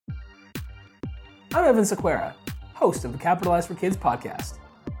I'm Evan Sequeira, host of the Capitalize for Kids podcast.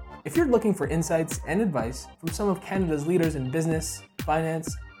 If you're looking for insights and advice from some of Canada's leaders in business,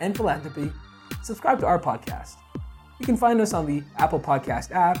 finance, and philanthropy, subscribe to our podcast. You can find us on the Apple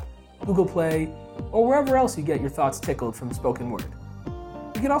Podcast app, Google Play, or wherever else you get your thoughts tickled from spoken word.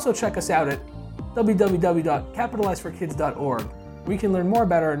 You can also check us out at www.capitalizeforkids.org, where you can learn more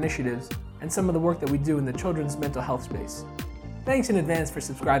about our initiatives and some of the work that we do in the children's mental health space. Thanks in advance for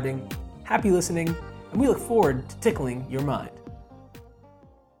subscribing, happy listening, and we look forward to tickling your mind.